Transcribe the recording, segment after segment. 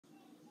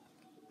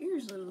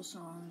here's a little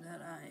song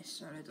that I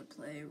started to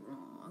play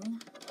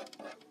wrong.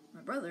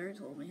 My brother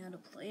told me how to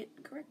play it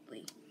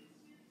correctly.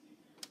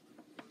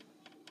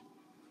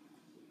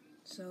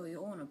 So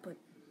you'll want to put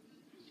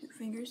 2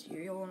 fingers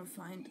here. You'll want to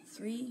find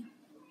 3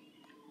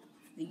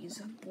 of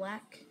these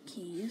black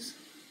keys.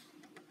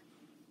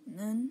 And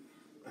then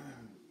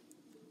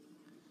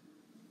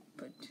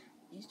put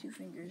these 2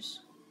 fingers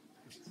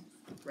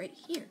right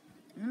here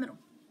in the middle.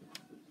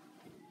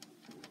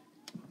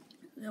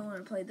 You'll want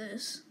to play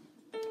this.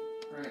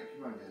 Alright,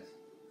 come on, guys.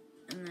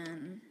 And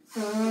then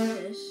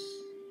this.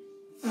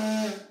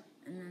 And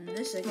then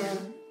this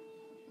again.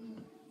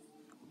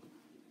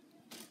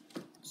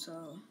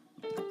 So.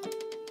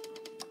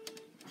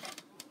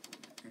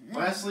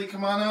 Wesley,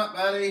 come on up,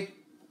 buddy.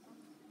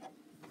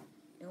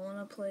 You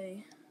want to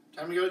play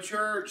Time to go to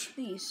church.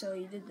 these, so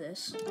you did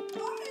this. I want to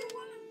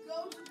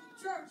go to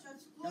church.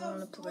 That's I close want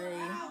to to play our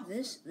house.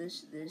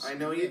 this. I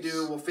know you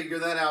do. We'll figure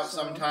that out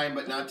sometime,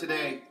 but not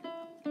today.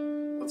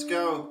 Let's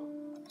go.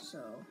 So,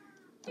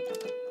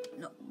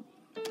 no.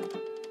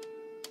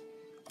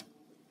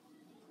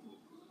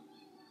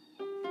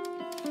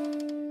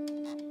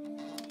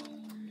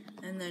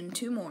 And then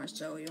 2 more,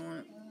 so you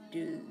want to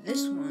do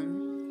this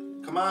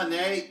one, Come on,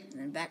 Nate. and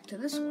then back to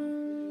this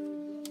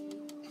one.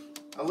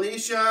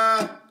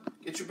 Alicia,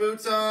 get your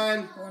boots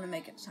on. I want to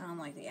make it sound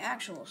like the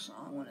actual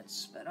song when it's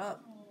sped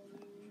up.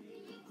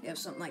 You have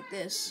something like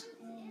this.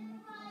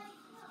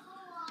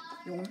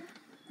 You want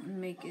to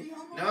make it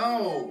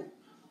No.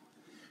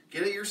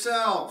 Get it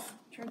yourself.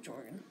 church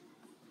organ.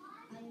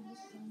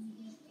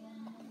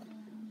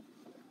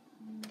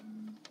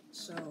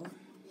 So,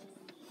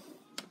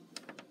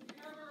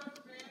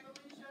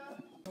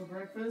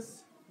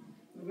 Breakfast?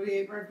 Nobody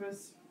ate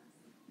breakfast?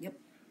 Yep.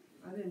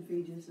 I didn't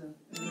feed you, so.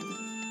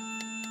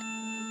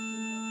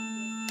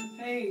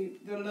 Hey,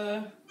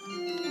 Dilla.